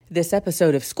This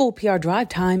episode of School PR Drive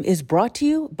Time is brought to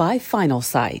you by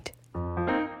Finalsite.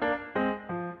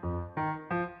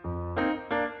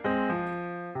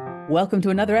 Welcome to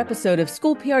another episode of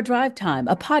School PR Drive Time,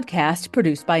 a podcast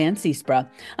produced by NCSPRA.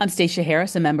 I'm Stacia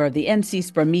Harris, a member of the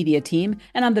NCSPRA media team,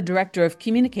 and I'm the Director of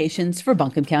Communications for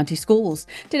Buncombe County Schools.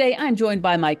 Today, I'm joined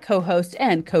by my co-host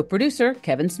and co-producer,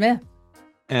 Kevin Smith.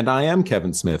 And I am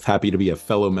Kevin Smith, happy to be a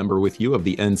fellow member with you of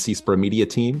the NCSPRA media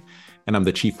team, and I'm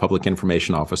the Chief Public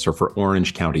Information Officer for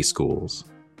Orange County Schools.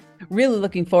 Really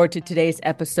looking forward to today's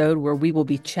episode where we will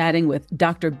be chatting with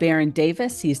Dr. Baron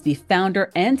Davis. He's the founder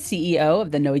and CEO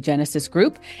of the Noegenesis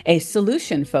Group, a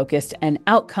solution-focused and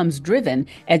outcomes-driven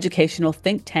educational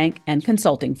think tank and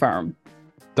consulting firm.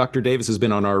 Dr. Davis has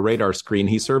been on our radar screen.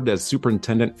 He served as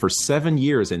superintendent for 7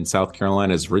 years in South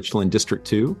Carolina's Richland District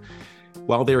 2.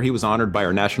 While there, he was honored by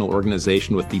our national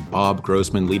organization with the Bob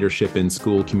Grossman Leadership in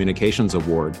School Communications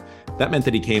Award. That meant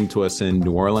that he came to us in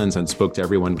New Orleans and spoke to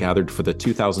everyone gathered for the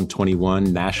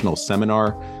 2021 National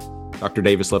Seminar. Dr.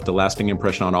 Davis left a lasting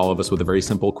impression on all of us with a very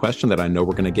simple question that I know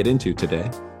we're going to get into today.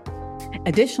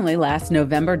 Additionally, last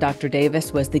November, Dr.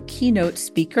 Davis was the keynote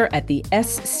speaker at the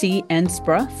SC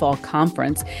NSPRA Fall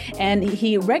Conference, and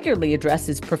he regularly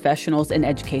addresses professionals in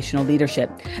educational leadership.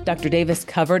 Dr. Davis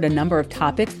covered a number of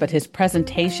topics, but his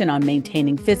presentation on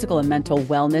maintaining physical and mental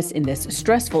wellness in this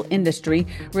stressful industry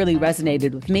really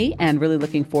resonated with me, and really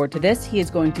looking forward to this. He is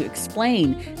going to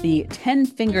explain the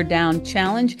 10-finger down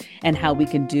challenge and how we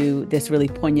can do this really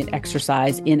poignant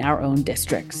exercise in our own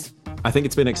districts. I think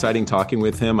it's been exciting talking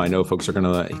with him. I know folks are going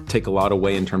to take a lot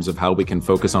away in terms of how we can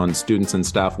focus on students and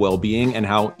staff well-being and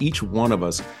how each one of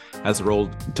us has a role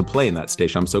to play in that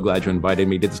station. I'm so glad you invited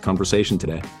me to this conversation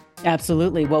today.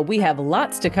 Absolutely. Well, we have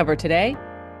lots to cover today.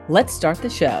 Let's start the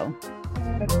show.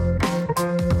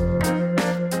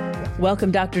 Welcome,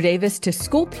 Dr. Davis, to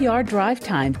School PR Drive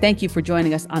Time. Thank you for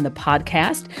joining us on the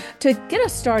podcast. To get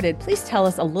us started, please tell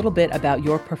us a little bit about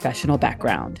your professional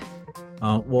background.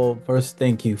 Well, first,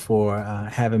 thank you for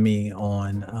having me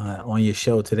on your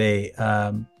show today.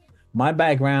 My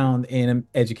background in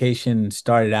education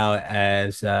started out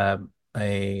as a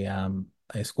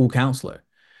school counselor.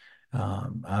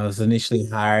 I was initially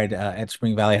hired at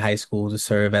Spring Valley High School to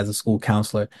serve as a school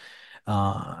counselor,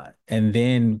 and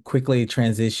then quickly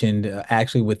transitioned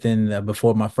actually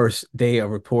before my first day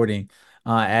of reporting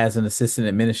as an assistant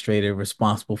administrator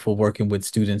responsible for working with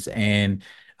students and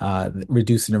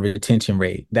reducing the retention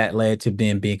rate. That led to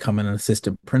then becoming an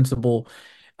assistant principal,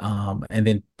 and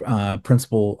then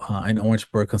principal in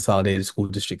Orangeburg Consolidated School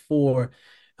District 4,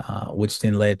 which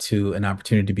then led to an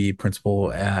opportunity to be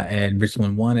principal at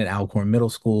Richland 1 at Alcorn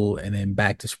Middle School, and then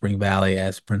back to Spring Valley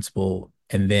as principal,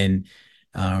 and then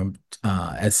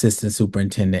assistant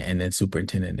superintendent, and then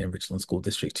superintendent in Richland School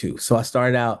District 2. So I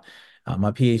started out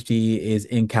my PhD is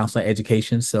in counseling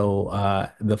education, so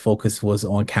the focus was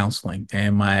on counseling,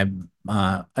 and my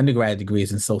undergrad degree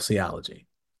is in sociology.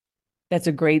 That's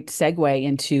a great segue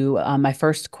into my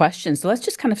first question. So let's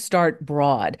just kind of start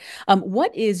broad.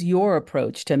 What is your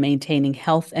approach to maintaining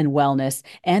health and wellness,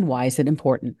 and why is it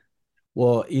important?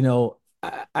 Well,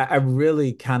 I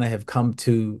really kind of have come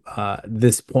to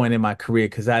this point in my career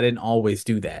because I didn't always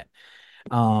do that.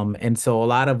 And so a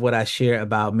lot of what I share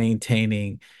about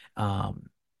maintaining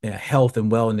health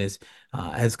and wellness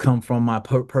has come from my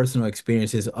personal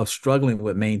experiences of struggling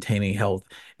with maintaining health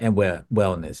and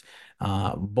wellness,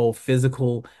 both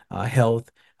physical health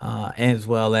as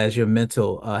well as your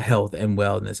mental health and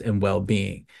wellness and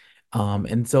well-being.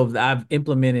 And so I've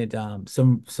implemented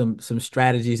some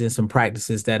strategies and some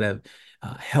practices that have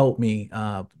helped me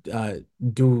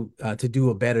do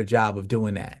a better job of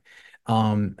doing that.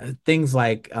 Things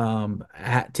like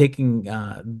taking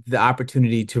the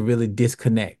opportunity to really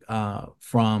disconnect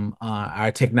from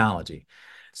our technology.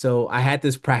 So I had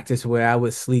this practice where I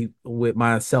would sleep with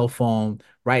my cell phone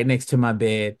right next to my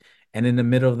bed, and in the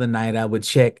middle of the night, I would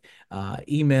check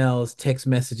emails, text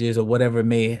messages, or whatever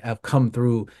may have come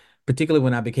through, particularly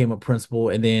when I became a principal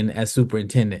and then as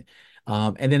superintendent.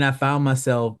 And then I found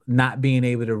myself not being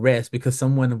able to rest because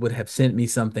someone would have sent me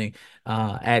something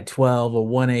at 12 or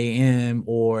 1 a.m.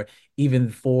 or even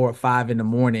 4 or 5 in the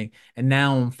morning. And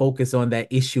now I'm focused on that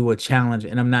issue or challenge,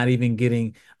 and I'm not even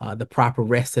getting the proper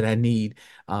rest that I need.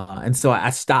 And so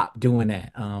I stopped doing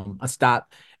that. I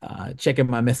stopped checking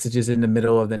my messages in the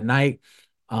middle of the night.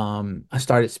 I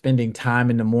started spending time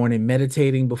in the morning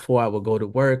meditating before I would go to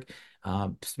work.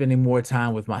 Spending more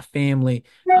time with my family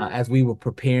as we were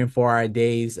preparing for our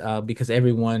days because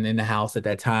everyone in the house at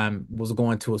that time was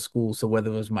going to a school. So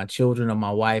whether it was my children or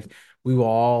my wife, we were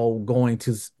all going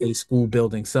to a school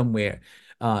building somewhere.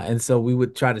 And so we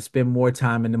would try to spend more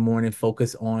time in the morning,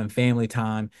 focus on family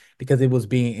time because it was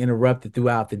being interrupted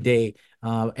throughout the day,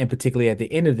 and particularly at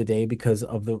the end of the day because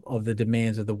of the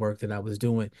demands of the work that I was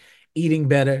doing. Eating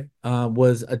better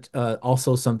was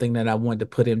also something that I wanted to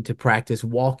put into practice.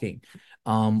 Walking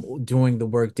during the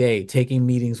work day, taking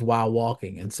meetings while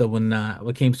walking. And so when I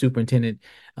became superintendent,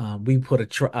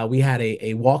 we had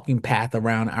a walking path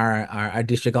around our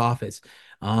district office,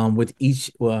 with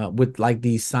each with like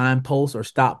these signposts or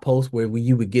stop posts where when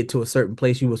you would get to a certain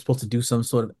place, you were supposed to do some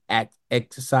sort of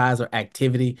exercise or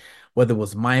activity, whether it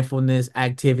was mindfulness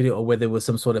activity or whether it was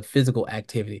some sort of physical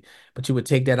activity. But you would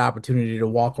take that opportunity to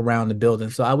walk around the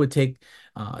building. So I would take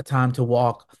time to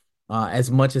walk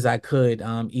as much as I could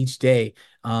each day.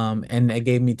 And it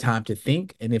gave me time to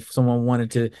think. And if someone wanted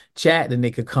to chat, then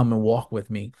they could come and walk with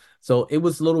me. So it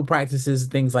was little practices,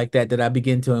 things like that, that I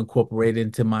began to incorporate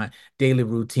into my daily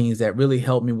routines that really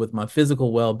helped me with my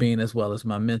physical well-being as well as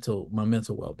my mental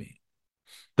well-being.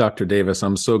 Dr. Davis,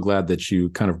 I'm so glad that you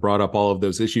kind of brought up all of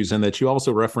those issues and that you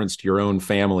also referenced your own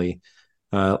family.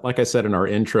 Like I said in our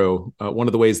intro, one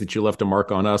of the ways that you left a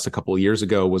mark on us a couple of years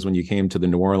ago was when you came to the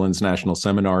New Orleans National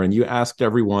Seminar and you asked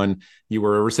everyone, you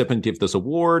were a recipient of this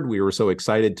award. We were so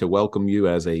excited to welcome you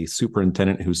as a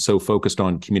superintendent who's so focused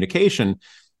on communication.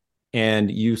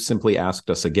 And you simply asked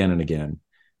us again and again,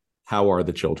 how are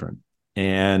the children?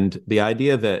 And the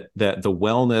idea that the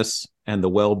wellness and the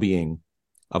well-being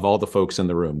of all the folks in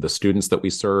the room, the students that we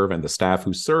serve and the staff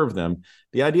who serve them,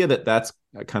 the idea that that's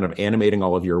kind of animating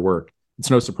all of your work. It's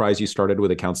no surprise you started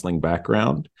with a counseling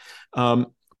background.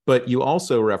 But you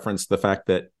also referenced the fact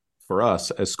that for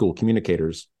us as school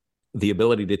communicators, the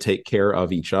ability to take care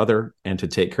of each other and to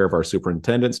take care of our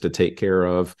superintendents, to take care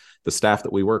of the staff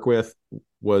that we work with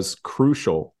was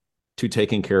crucial to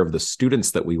taking care of the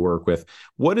students that we work with.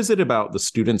 What is it about the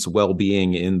students'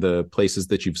 well-being in the places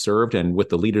that you've served and with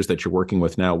the leaders that you're working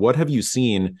with now? What have you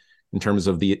seen in terms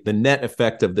of the net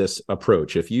effect of this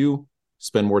approach? If you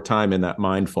spend more time in that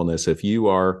mindfulness, if you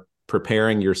are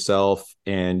preparing yourself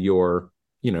and your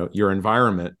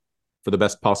environment for the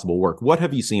best possible work, what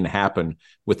have you seen happen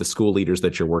with the school leaders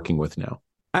that you're working with now?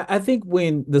 I think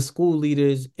when the school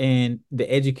leaders and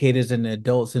the educators and the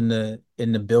adults in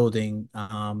the building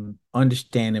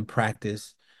understand and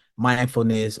practice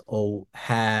mindfulness or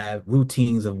have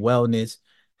routines of wellness,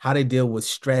 how they deal with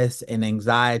stress and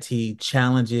anxiety,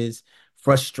 challenges,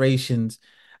 frustrations,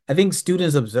 I think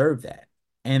students observe that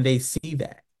and they see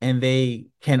that and they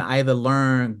can either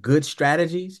learn good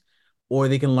strategies or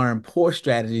they can learn poor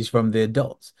strategies from the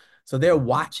adults. So they're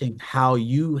watching how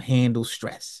you handle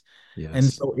stress. And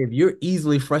Yes. so if you're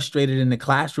easily frustrated in the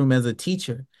classroom as a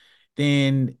teacher,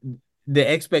 then the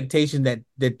expectation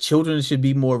that children should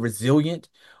be more resilient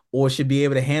or should be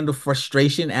able to handle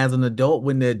frustration as an adult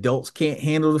when the adults can't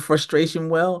handle the frustration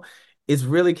well is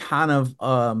really kind of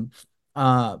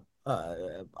uh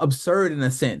absurd in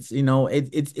a sense.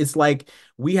 It's like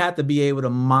we have to be able to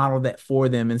model that for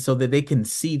them and so that they can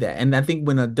see that. And I think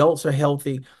when adults are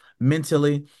healthy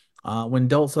mentally, when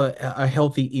adults are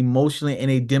healthy emotionally and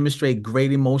they demonstrate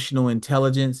great emotional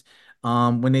intelligence,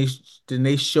 when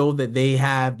they show that they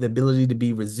have the ability to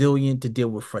be resilient, to deal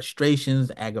with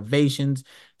frustrations, aggravations,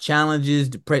 challenges,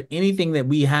 anything that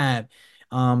we have,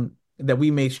 that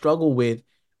we may struggle with,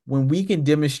 when we can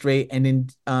demonstrate and then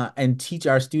and teach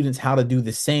our students how to do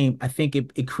the same, I think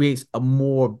it creates a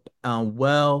more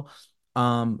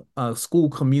school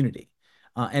community.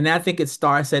 And I think it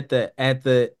starts at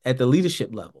the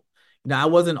leadership level. I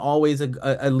wasn't always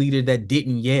a leader that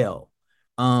didn't yell.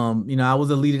 I was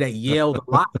a leader that yelled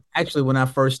a lot actually when I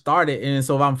first started. And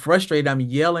so if I'm frustrated, I'm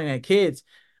yelling at kids.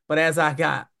 But as I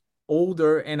got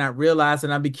older and I realized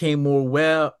and I became more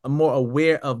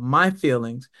aware of my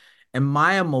feelings and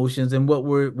my emotions and what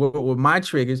were my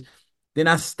triggers, then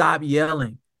I stopped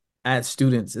yelling at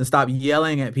students and stopped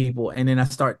yelling at people. And then I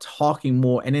start talking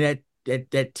more. And then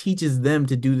that teaches them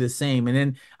to do the same. And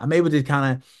then I'm able to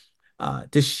kind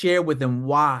of to share with them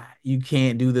why you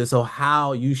can't do this or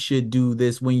how you should do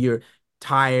this when you're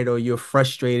tired or you're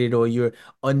frustrated or you're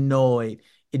annoyed.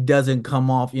 It doesn't come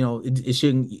off, it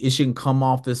shouldn't come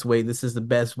off this way. This is the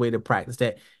best way to practice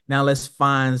that. Now let's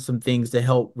find some things to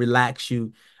help relax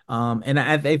you. And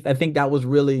I think that was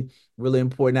really, really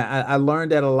important. I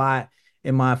learned that a lot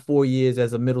in my 4 years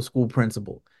as a middle school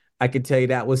principal. I could tell you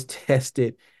that was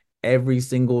tested every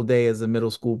single day as a middle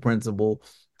school principal,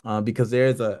 because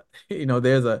you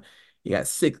got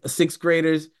sixth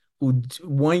graders who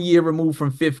 1 year removed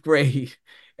from fifth grade,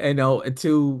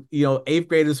 to eighth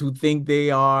graders who think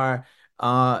they are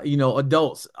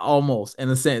adults almost in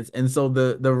a sense. And so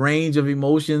the range of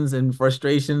emotions and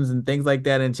frustrations and things like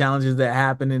that and challenges that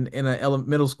happen in a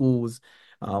middle school was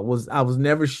I was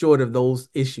never short of those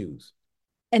issues.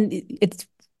 And it's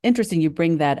interesting you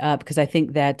bring that up because I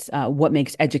think that's what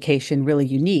makes education really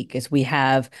unique is we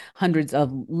have hundreds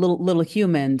of little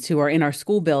humans who are in our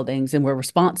school buildings and we're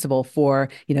responsible for,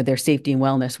 their safety and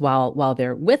wellness while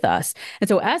they're with us. And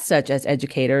so as such, as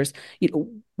educators,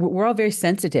 we're all very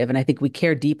sensitive, and I think we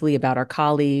care deeply about our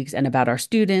colleagues and about our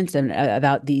students and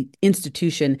about the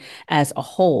institution as a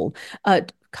whole.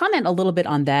 Comment a little bit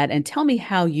on that and tell me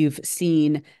how you've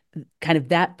seen kind of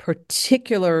that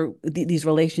particular these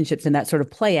relationships and that sort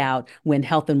of play out when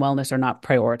health and wellness are not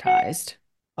prioritized.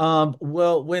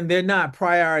 Well, when they're not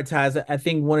prioritized, I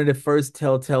think one of the first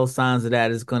telltale signs of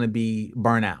that is going to be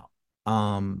burnout,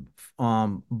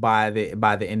 by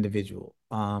the individual.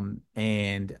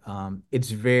 And it's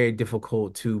very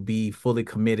difficult to be fully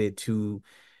committed to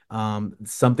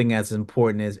something as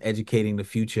important as educating the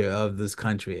future of this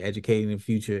country, educating the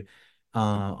future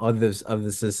of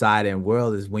the society and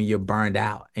world is when you're burned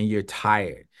out and you're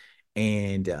tired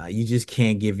and you just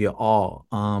can't give your all.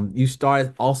 You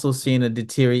start also seeing a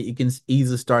deteriorate. You can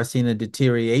easily start seeing a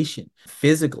deterioration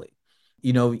physically.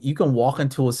 You can walk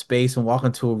into a space and walk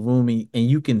into a room and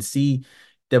you can see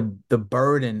the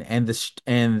burden and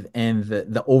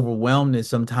the overwhelmness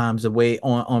sometimes the way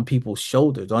on people's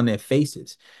shoulders, on their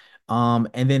faces.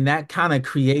 And then that kind of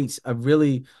creates a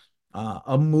really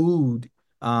a mood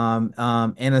and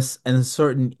a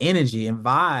certain energy and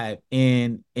vibe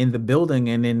in the building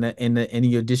and in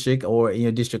your district or in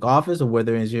your district office or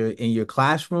whether it's in your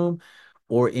classroom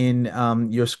or in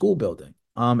your school building.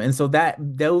 And so that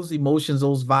those emotions,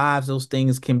 those vibes, those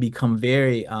things can become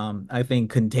very, I think,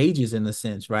 contagious in a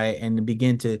sense, right? And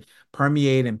begin to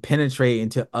permeate and penetrate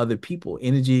into other people.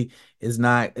 Energy is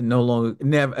not no longer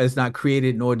never it's not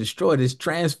created nor destroyed, it's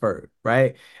transferred,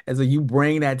 right? And so you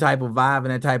bring that type of vibe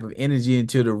and that type of energy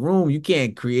into the room, you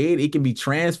can't create it, can be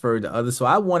transferred to others. So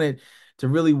I wanted to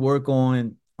really work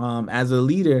on as a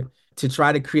leader to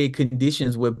try to create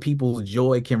conditions where people's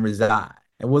joy can reside.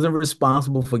 I wasn't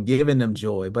responsible for giving them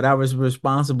joy, but I was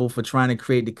responsible for trying to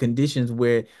create the conditions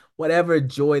where whatever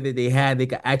joy that they had, they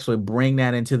could actually bring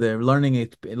that into the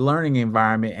learning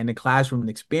environment and the classroom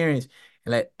experience,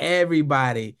 and let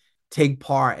everybody take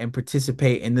part and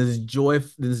participate in this joy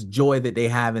that they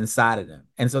have inside of them.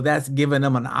 And so that's given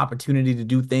them an opportunity to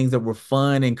do things that were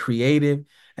fun and creative,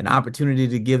 an opportunity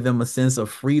to give them a sense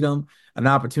of freedom, an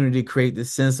opportunity to create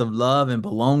this sense of love and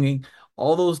belonging.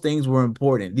 All those things were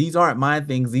important. These aren't my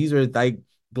things. These are like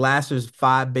Glasser's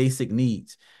five basic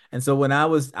needs. And so I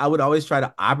would always try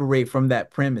to operate from that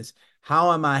premise.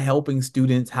 How am I helping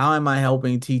students? How am I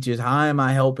helping teachers? How am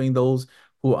I helping those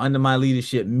who are under my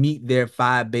leadership meet their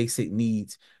five basic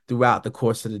needs throughout the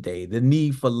course of the day? The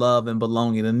need for love and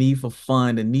belonging, the need for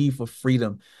fun, the need for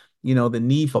freedom, the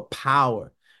need for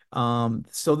power,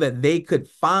 so that they could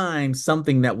find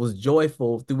something that was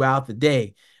joyful throughout the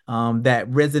day, that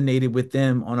resonated with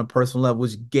them on a personal level,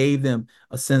 which gave them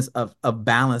a sense of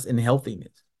balance and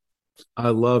healthiness. I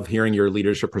love hearing your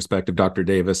leadership perspective, Dr.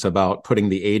 Davis, about putting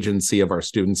the agency of our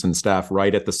students and staff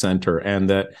right at the center. And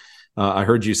that I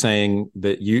heard you saying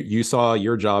that you saw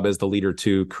your job as the leader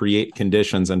to create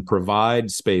conditions and provide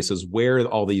spaces where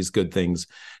all these good things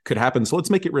could happen. So let's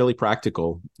make it really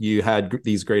practical. You had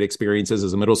these great experiences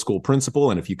as a middle school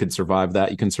principal, and if you could survive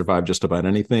that, you can survive just about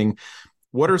anything.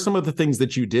 What are some of the things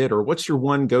that you did, or what's your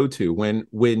one go-to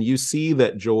when you see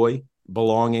that joy,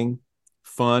 belonging,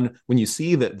 fun, when you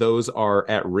see that those are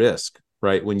at risk,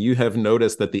 right? When you have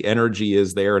noticed that the energy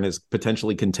is there and is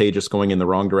potentially contagious going in the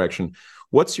wrong direction,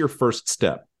 what's your first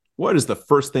step? What is the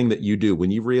first thing that you do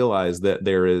when you realize that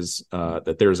there's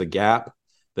a gap,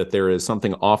 that there is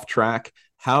something off track?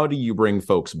 How do you bring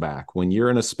folks back when you're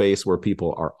in a space where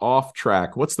people are off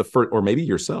track? What's the first, or maybe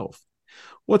yourself?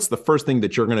 What's the first thing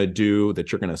that you're going to do,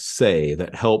 that you're going to say,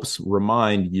 that helps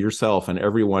remind yourself and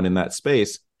everyone in that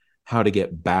space how to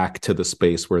get back to the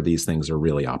space where these things are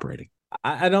really operating?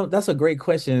 I don't, that's a great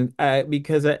question,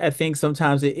 because I think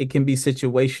sometimes it can be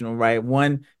situational, right?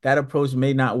 One, that approach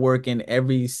may not work in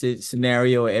every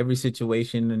scenario, or every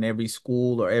situation, in every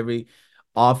school or every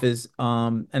office.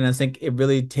 And I think it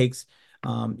really takes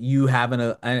you having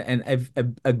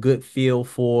a good feel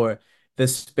for the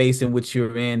space in which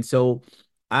you're in. So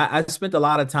I spent a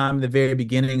lot of time in the very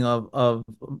beginning of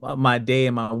my day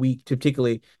and my week,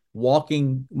 particularly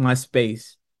walking my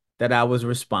space that I was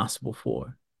responsible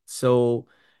for. So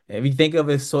if you think of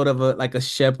it sort of like a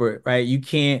shepherd, right? You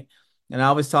can't, and I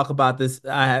always talk about this.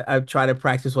 I try to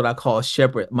practice what I call a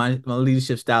shepherd. My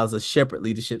leadership style is a shepherd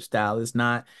leadership style.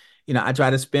 I try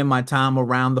to spend my time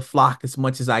around the flock as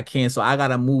much as I can. So I got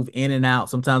to move in and out.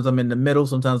 Sometimes I'm in the middle,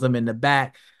 sometimes I'm in the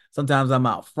back, sometimes I'm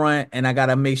out front, and I got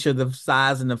to make sure the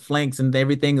sides and the flanks and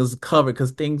everything is covered,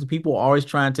 because people are always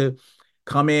trying to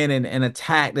come in and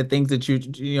attack the things that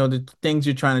the things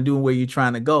you're trying to do and where you're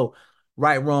trying to go.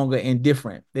 Right, wrong, or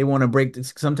indifferent. They want to break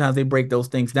this. Sometimes they break those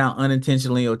things down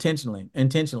unintentionally or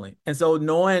intentionally. And so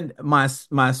knowing my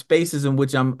spaces in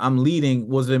which I'm leading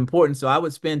was important. So I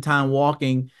would spend time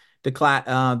walking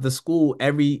the school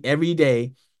every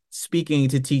day, speaking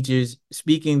to teachers,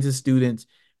 speaking to students,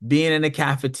 being in the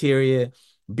cafeteria,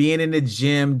 being in the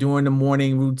gym during the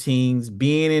morning routines,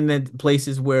 being in the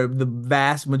places where the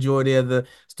vast majority of the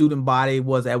student body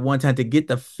was at one time, to get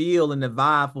the feel and the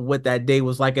vibe of what that day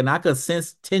was like. And I could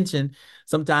sense tension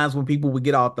sometimes when people would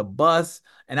get off the bus,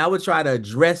 and I would try to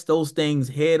address those things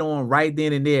head on right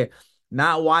then and there,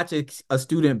 not watch a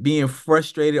student being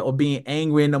frustrated or being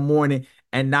angry in the morning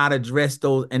and not address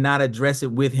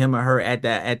it with him or her at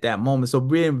that moment. So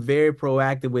being very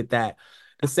proactive with that.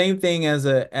 The same thing as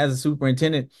a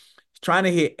superintendent, trying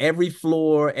to hit every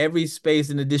floor, every space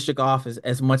in the district office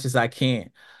as much as I can,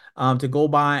 to go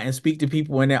by and speak to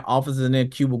people in their offices and their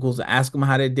cubicles, to ask them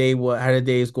how their day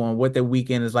is going, what their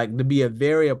weekend is like, to be a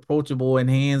very approachable and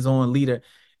hands-on leader.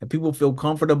 And people feel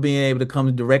comfortable being able to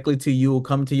come directly to you or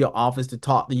come to your office to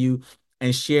talk to you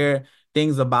and share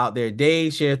things about their day,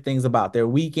 share things about their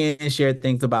weekend, share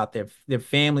things about their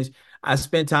families. I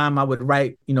would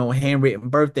write, handwritten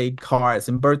birthday cards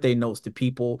and birthday notes to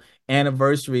people,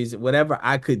 anniversaries, whatever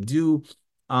I could do,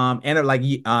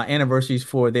 anniversaries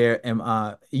for their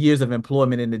years of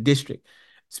employment in the district.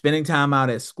 Spending time out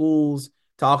at schools,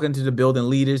 talking to the building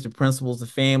leaders, the principals, the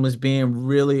families, being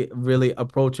really, really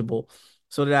approachable,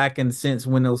 so that I can sense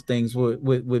when those things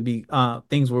would be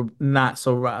things were not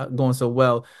so going so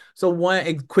well. So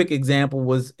one quick example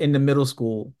was in the middle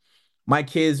school. My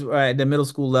kids at the middle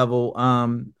school level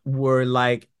were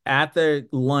like, after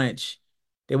lunch,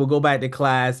 they would go back to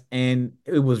class, and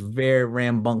it was very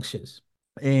rambunctious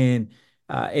and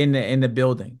in the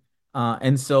building.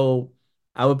 And so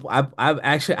I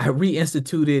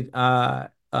reinstituted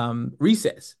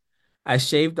recess. I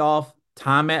shaved off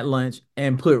time at lunch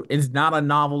and it's not a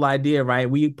novel idea, right?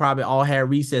 We probably all had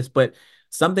recess, but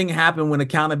something happened when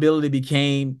accountability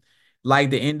became like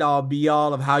the end all be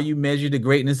all of how you measure the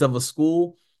greatness of a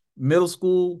school. Middle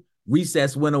school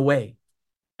recess went away,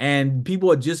 and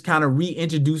people are just kind of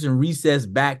reintroducing recess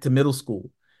back to middle school.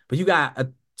 But you got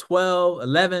a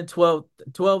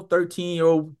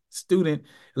 13-year-old student,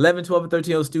 11, 12, and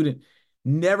 13-year-old student,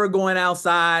 never going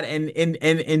outside and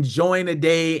enjoying the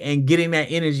day and getting that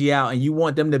energy out. And you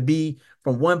want them to be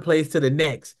from one place to the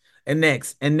next and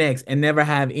next and next and never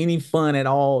have any fun at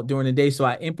all during the day. So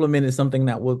I implemented something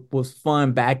that was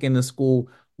fun back in the school,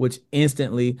 which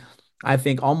instantly, I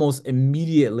think almost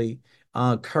immediately,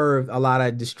 curved a lot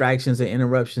of distractions and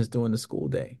interruptions during the school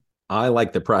day. I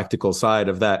like the practical side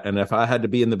of that. And if I had to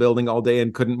be in the building all day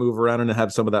and couldn't move around and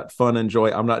have some of that fun and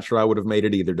joy, I'm not sure I would have made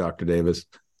it either, Dr. Davis.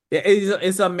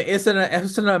 It's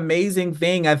an amazing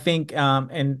thing, I think.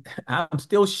 And I'm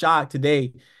still shocked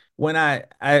today when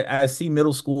I see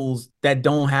middle schools that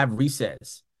don't have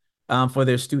recess for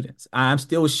their students. I'm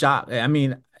still shocked. I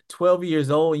mean, 12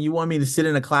 years old, and you want me to sit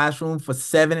in a classroom for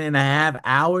 7.5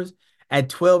 hours at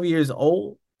 12 years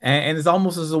old? And it's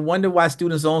almost as a wonder why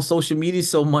students are on social media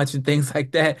so much and things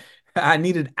like that. I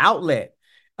need an outlet,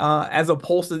 as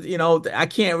opposed to, I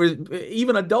can't,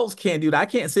 even adults can't do that. I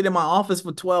can't sit in my office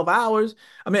for 12 hours.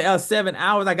 7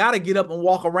 hours. I got to get up and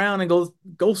walk around and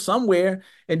go somewhere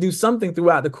and do something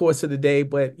throughout the course of the day.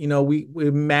 But,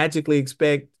 we magically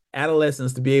expect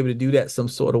adolescents to be able to do that some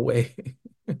sort of way.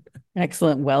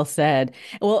 Excellent. Well said.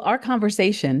 Well, our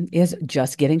conversation is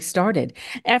just getting started.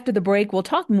 After the break, we'll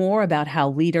talk more about how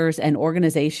leaders and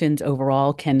organizations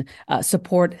overall can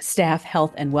support staff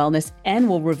health and wellness, and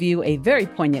we'll review a very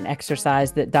poignant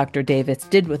exercise that Dr. Davis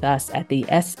did with us at the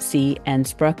SC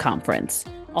NSPRA conference.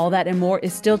 All that and more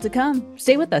is still to come.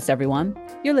 Stay with us, everyone.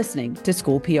 You're listening to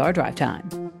School PR Drive Time.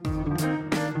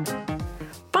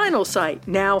 Finalsite,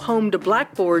 now home to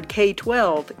Blackboard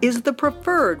K-12, is the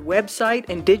preferred website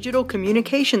and digital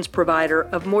communications provider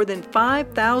of more than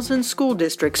 5,000 school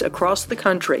districts across the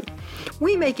country.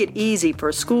 We make it easy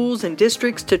for schools and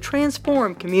districts to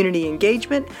transform community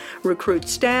engagement, recruit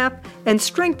staff, and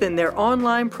strengthen their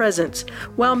online presence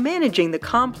while managing the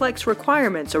complex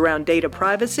requirements around data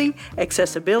privacy,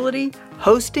 accessibility,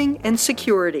 hosting, and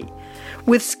security.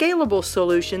 With scalable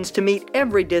solutions to meet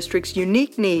every district's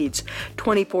unique needs,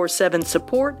 24/7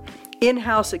 support,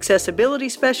 in-house accessibility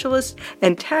specialists,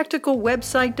 and tactical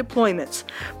website deployments.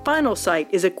 Finalsite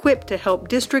is equipped to help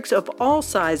districts of all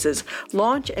sizes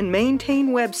launch and maintain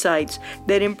websites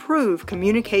that improve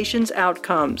communications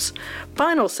outcomes.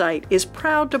 Finalsite is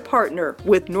proud to partner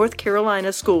with North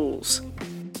Carolina schools.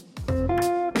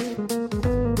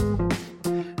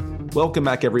 Welcome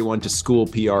back, everyone, to School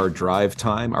PR Drive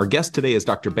Time. Our guest today is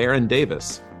Dr. Baron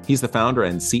Davis. He's the founder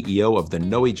and CEO of the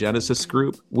Noegenesis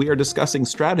Group. We are discussing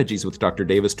strategies with Dr.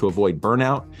 Davis to avoid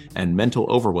burnout and mental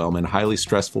overwhelm in highly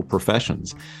stressful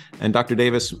professions. And Dr.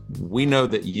 Davis, we know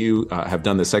that you have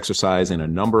done this exercise in a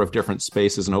number of different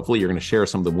spaces, and hopefully you're going to share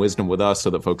some of the wisdom with us so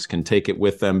that folks can take it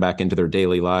with them back into their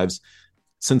daily lives.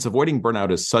 Since avoiding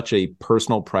burnout is such a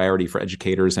personal priority for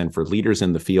educators and for leaders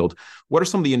in the field, what are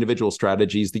some of the individual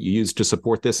strategies that you use to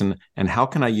support this, and how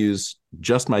can I use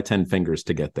just my 10 fingers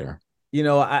to get there?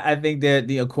 I think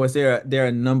that of course there are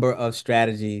a number of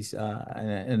strategies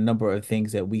and a number of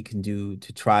things that we can do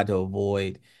to try to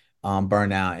avoid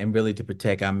burnout and really to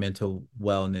protect our mental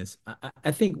wellness.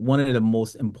 I think one of the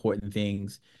most important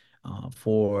things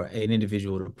for an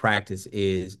individual to practice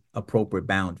is appropriate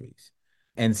boundaries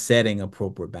and setting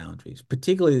appropriate boundaries,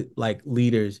 particularly like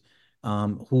leaders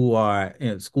who are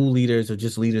school leaders or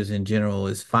just leaders in general,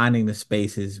 is finding the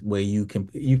spaces where you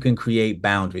can create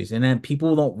boundaries. And then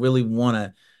people don't really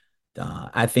want to,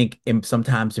 I think,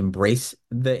 sometimes embrace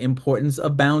the importance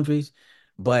of boundaries,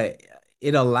 but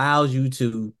it allows you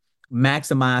to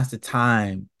maximize the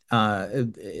time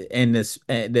and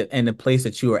the place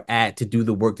that you are at to do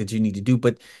the work that you need to do.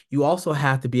 But you also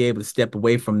have to be able to step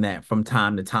away from that from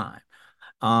time to time.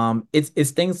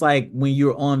 It's things like when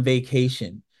you're on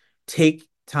vacation, take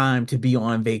time to be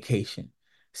on vacation,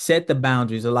 set the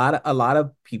boundaries. A lot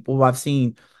of people I've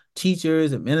seen,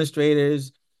 teachers,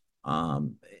 administrators, be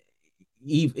on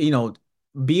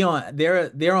they're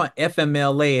on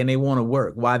FMLA and they want to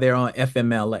work while they're on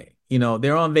FMLA.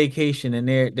 They're on vacation and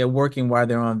they're working while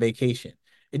they're on vacation.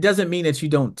 It doesn't mean that you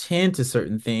don't tend to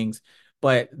certain things,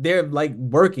 but they're like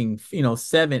working, 4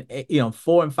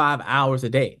 and 5 hours a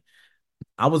day.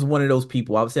 I was one of those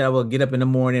people. I would say I will get up in the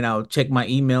morning, I'll check my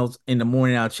emails in the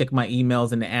morning, I'll check my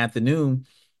emails in the afternoon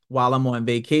while I'm on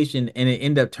vacation, and it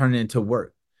ended up turning into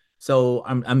work. So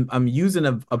I'm using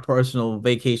a personal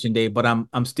vacation day, but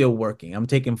I'm still working. I'm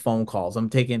taking phone calls. I'm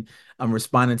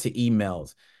responding to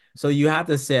emails. So you have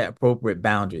to set appropriate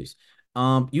boundaries.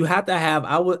 You have to have,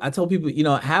 I tell people,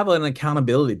 have an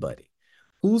accountability buddy.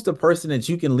 Who's the person that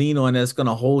you can lean on that's going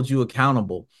to hold you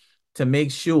accountable to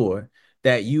make sure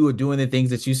that you are doing the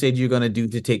things that you said you're going to do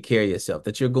to take care of yourself,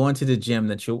 that you're going to the gym,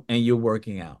 and you're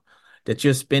working out, that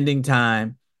you're spending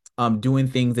time doing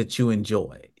things that you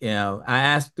enjoy. I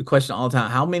ask the question all the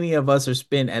time: how many of us are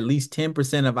spend at least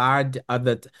 10% of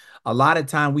the allotted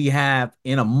time we have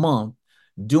in a month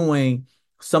doing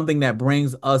something that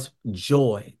brings us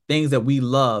joy, things that we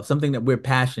love, something that we're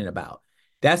passionate about?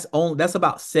 That's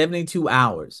about 72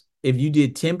 hours. If you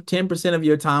did 10% of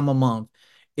your time a month,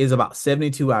 is about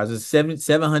 72 hours. It's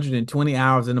 720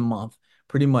 hours in a month,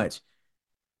 pretty much.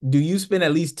 Do you spend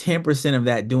at least 10% of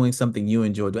that doing something you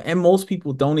enjoy doing? And most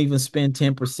people don't even spend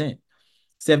 10%,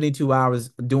 72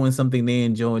 hours doing something they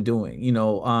enjoy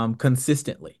doing,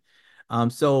 consistently.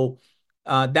 So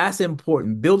that's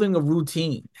important. Building a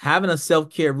routine, having a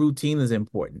self-care routine is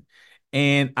important.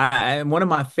 And one of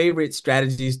my favorite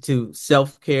strategies to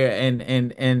self-care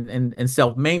and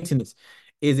self-maintenance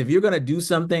is, if you're going to do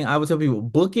something, I would tell people,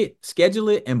 book it, schedule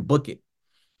it, and book it.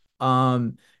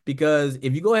 Because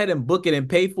if you go ahead and book it and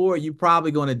pay for it, you're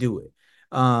probably going to do it.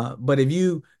 But if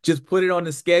you just put it on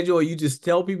the schedule, or you just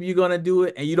tell people you're going to do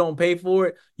it and you don't pay for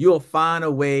it, you'll find a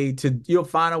way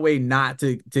not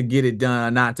to get it done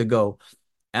or not to go.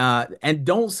 And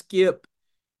don't skip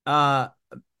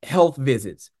health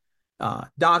visits,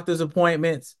 doctor's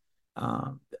appointments,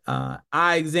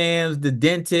 eye exams, the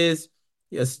dentist,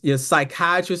 your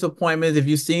psychiatrist appointments. If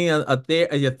you've seen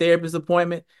your therapist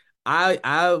appointment,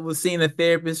 I was seeing a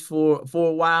therapist for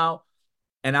a while,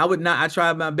 and I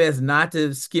tried my best not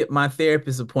to skip my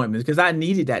therapist appointments because I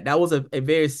needed that. That was a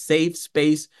very safe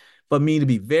space for me to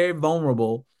be very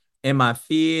vulnerable in my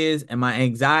fears and my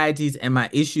anxieties and my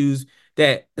issues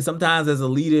that sometimes as a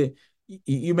leader,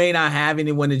 you may not have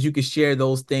anyone that you can share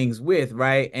those things with,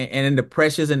 right? And in the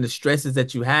pressures and the stresses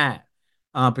that you have.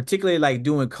 Particularly like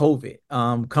doing COVID,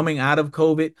 coming out of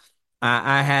COVID,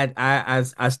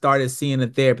 I started seeing a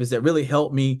therapist that really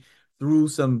helped me through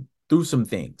some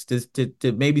things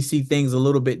to maybe see things a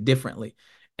little bit differently.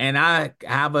 And I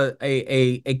have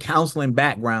a counseling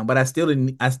background, but I still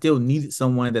needed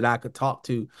someone that I could talk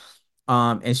to,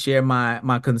 and share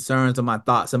my concerns and my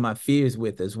thoughts and my fears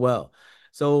with as well.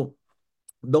 So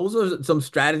those are some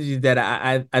strategies that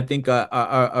I think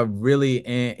are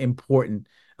really important.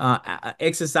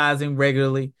 Exercising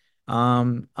regularly,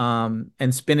 and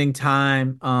spending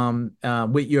time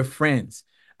with your friends.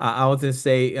 I was just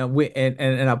say,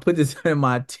 and I put this in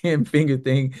my 10 finger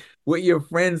thing, with your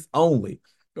friends only,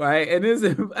 right? And this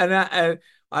is, and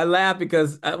I laugh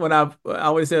because when I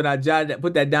always say when I jotted that,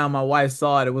 put that down, my wife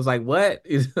saw it. It was like, what?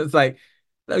 It's like,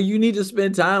 no, you need to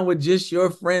spend time with just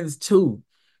your friends too.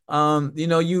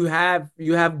 You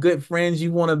have good friends.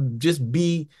 You want to just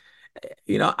be,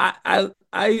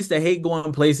 I used to hate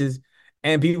going places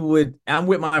and I'm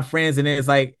with my friends and it's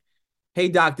like, hey,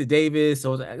 Dr. Davis.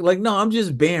 So like, no, I'm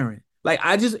just Baron. Like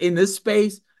I just in this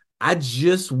space, I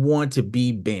just want to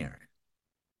be Baron.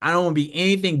 I don't want to be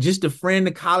anything, just a friend,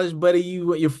 a college buddy,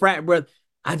 your frat brother.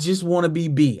 I just want to be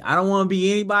B. I don't want to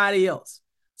be anybody else.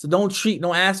 So don't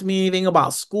ask me anything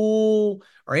about school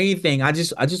or anything. I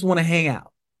just want to hang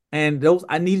out. And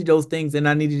I needed those things and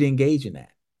I needed to engage in that.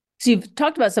 So you've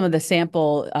talked about some of the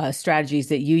sample strategies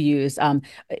that you use.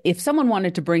 If someone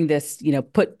wanted to bring this,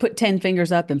 put 10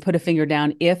 fingers up and put a finger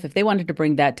down, if they wanted to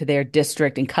bring that to their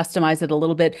district and customize it a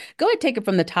little bit, go ahead, take it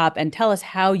from the top and tell us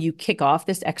how you kick off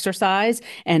this exercise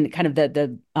and kind of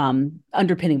the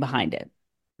underpinning behind it.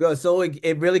 So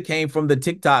it really came from the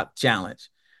TikTok challenge.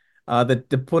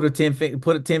 The put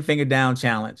a 10 finger down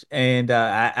challenge. And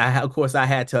I of course I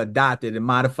had to adopt it and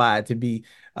modify it to be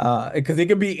because it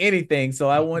could be anything. So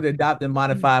I wanted to adopt and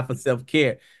modify it for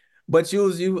self-care. But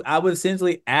I would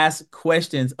essentially ask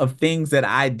questions of things that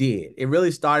I did. It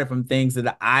really started from things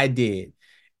that I did.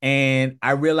 And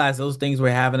I realized those things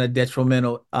were having a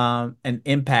detrimental a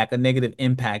negative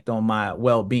impact on my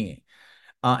well-being.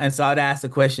 And so I'd ask the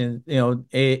question,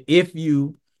 if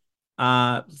you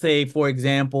say, for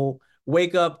example,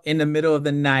 wake up in the middle of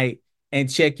the night and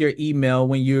check your email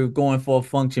when you're going for a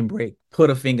function break, put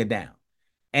a finger down.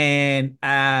 And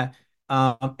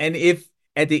if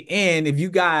at the end, if you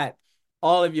got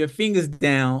all of your fingers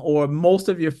down or most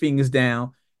of your fingers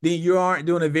down, then you aren't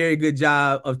doing a very good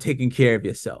job of taking care of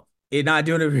yourself. You're not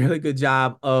doing a really good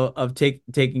job of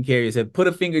taking care of yourself. Put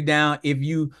a finger down if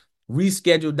you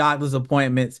reschedule doctor's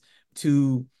appointments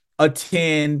to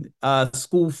attend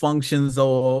school functions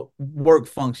or work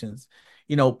functions.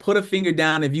 Put a finger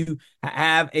down if you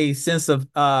have a sense of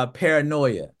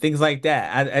paranoia, things like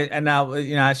that.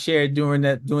 I shared during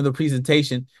the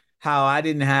presentation how I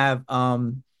didn't have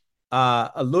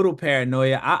a little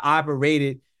paranoia. I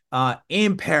operated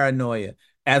in paranoia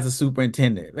as a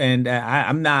superintendent, and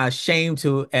I'm not ashamed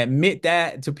to admit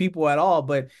that to people at all.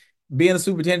 But being a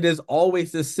superintendent, there's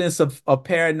always this sense of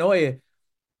paranoia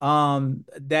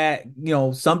that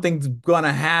something's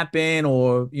gonna happen,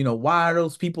 or why are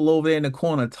those people over there in the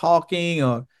corner talking,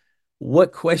 or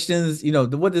what questions,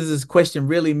 what does this question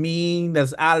really mean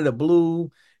that's out of the blue.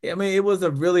 I mean, it was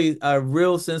a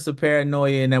real sense of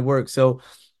paranoia in that work. So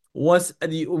once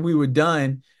we were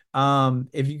done,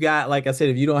 if you got, like I said,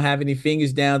 if you don't have any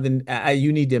fingers down, then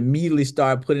you need to immediately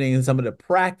start putting in some of the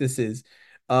practices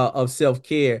of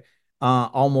self-care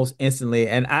almost instantly.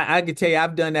 And I can tell you,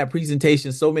 I've done that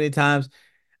presentation so many times.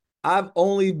 I've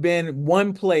only been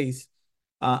one place,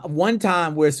 one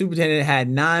time where a superintendent had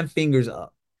 9 fingers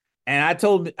up. And I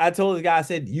told the guy, I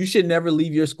said, you should never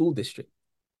leave your school district.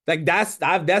 Like that's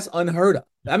unheard of.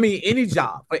 I mean, any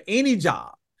job,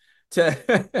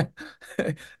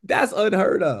 that's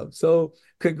unheard of. So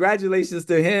congratulations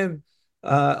to him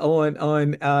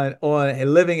on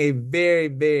living a very,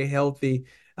 very healthy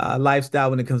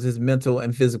lifestyle when it comes to his mental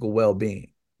and physical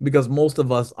well-being, because most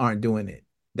of us aren't doing it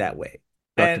that way.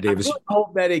 Dr. And Davis, I really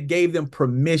hope that it gave them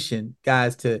permission,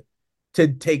 guys, to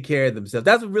take care of themselves.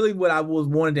 That's really what I was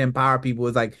wanting to empower people,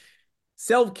 is like,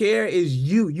 self-care is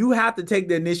you. You have to take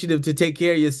the initiative to take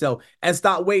care of yourself and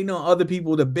stop waiting on other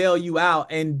people to bail you out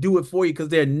and do it for you, because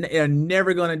they're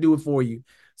never going to do it for you.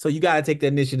 So you got to take the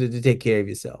initiative to take care of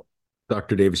yourself.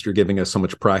 Dr. Davis, you're giving us so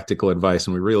much practical advice,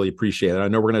 and we really appreciate it. I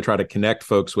know we're going to try to connect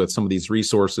folks with some of these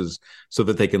resources so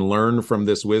that they can learn from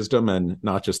this wisdom, and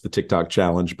not just the TikTok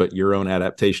challenge, but your own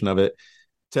adaptation of it,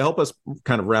 to help us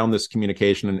kind of round this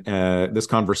communication and this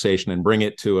conversation and bring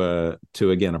it to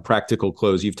again, a practical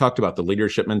close. You've talked about the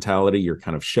leadership mentality, your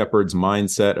kind of shepherd's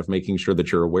mindset of making sure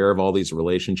that you're aware of all these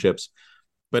relationships.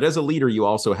 But as a leader, you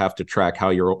also have to track how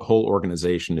your whole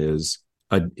organization is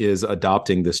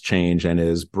adopting this change and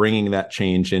is bringing that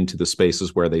change into the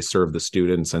spaces where they serve the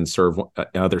students and serve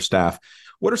other staff.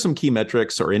 What are some key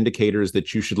metrics or indicators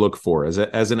that you should look for as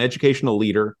an educational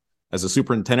leader, as a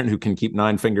superintendent who can keep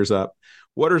 9 fingers up?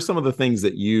 What are some of the things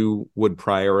that you would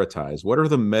prioritize? What are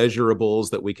the measurables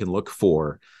that we can look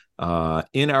for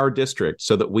in our district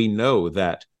so that we know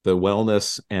that the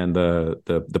wellness and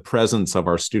the presence of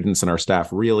our students and our staff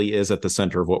really is at the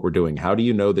center of what we're doing? How do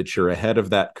you know that you're ahead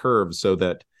of that curve so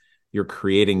that you're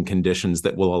creating conditions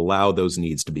that will allow those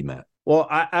needs to be met? Well,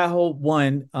 I hope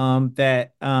one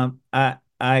that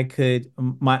I could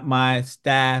my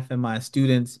staff and my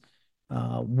students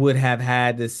would have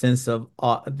had this sense of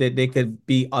that they could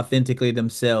be authentically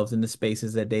themselves in the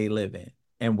spaces that they live in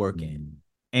and work in.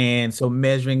 And so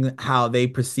measuring how they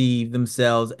perceive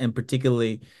themselves and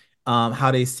particularly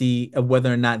how they see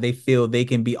whether or not they feel they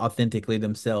can be authentically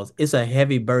themselves. It's a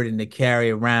heavy burden to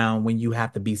carry around when you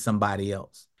have to be somebody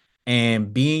else.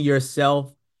 And being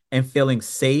yourself and feeling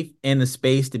safe in the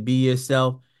space to be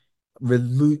yourself,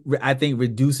 I think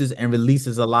reduces and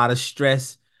releases a lot of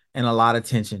stress and a lot of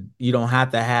tension. You don't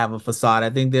have to have a facade. I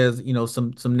think there's,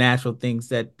 some natural things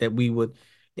that we would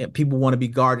people want to be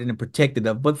guarded and protected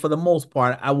of. But for the most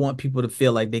part, I want people to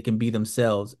feel like they can be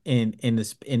themselves in the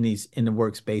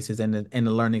workspaces and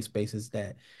the learning spaces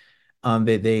that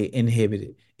they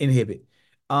inhibit.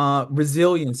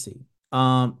 Resiliency.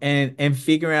 And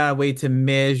figuring out a way to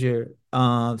measure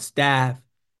staff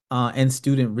and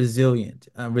student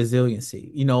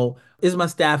resiliency. Is my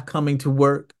staff coming to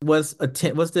work? What's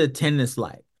the attendance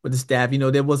like with the staff?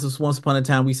 There was this once upon a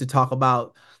time we used to talk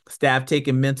about staff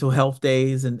taking mental health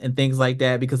days and things like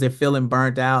that because they're feeling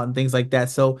burnt out and things like that.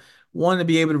 So wanting to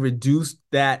be able to reduce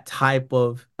that type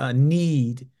of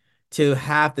need to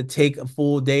have to take a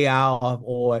full day off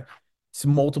or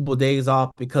multiple days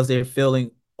off because they're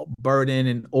feeling burdened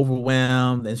and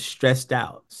overwhelmed and stressed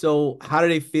out. So how do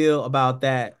they feel about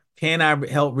that? Can I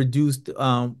help reduce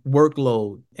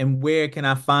workload? And where can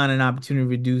I find an opportunity to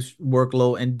reduce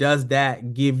workload? And does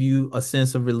that give you a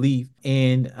sense of relief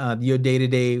in your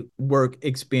day-to-day work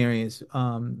experience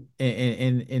in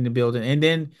the building? And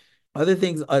then another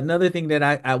thing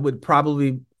that I would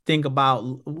probably think about,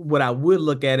 what I would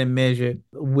look at and measure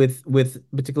with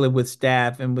particularly with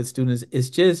staff and with students is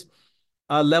just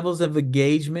levels of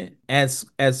engagement at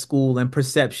school and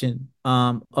perception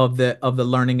of the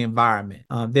learning environment.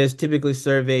 There's typically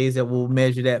surveys that will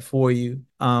measure that for you,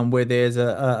 where there's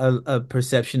a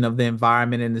perception of the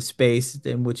environment and the space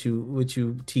in which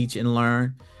you teach and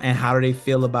learn, and how do they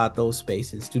feel about those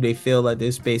spaces? Do they feel like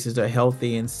their spaces are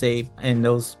healthy and safe, and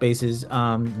those spaces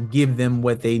give them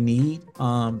what they need,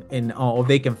 or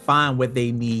they can find what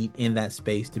they need in that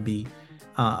space to be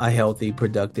a healthy,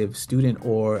 productive student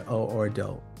or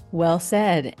adult. Well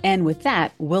said. And with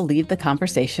that, we'll leave the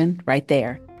conversation right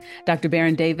there. Dr.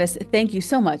 Baron Davis, thank you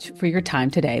so much for your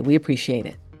time today. We appreciate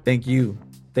it. Thank you.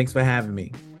 Thanks for having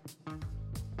me.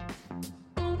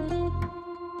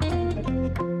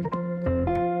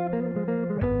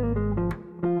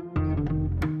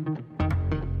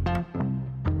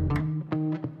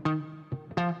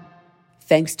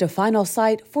 Thanks to Final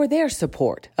Sight for their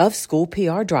support of School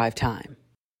PR Drive Time.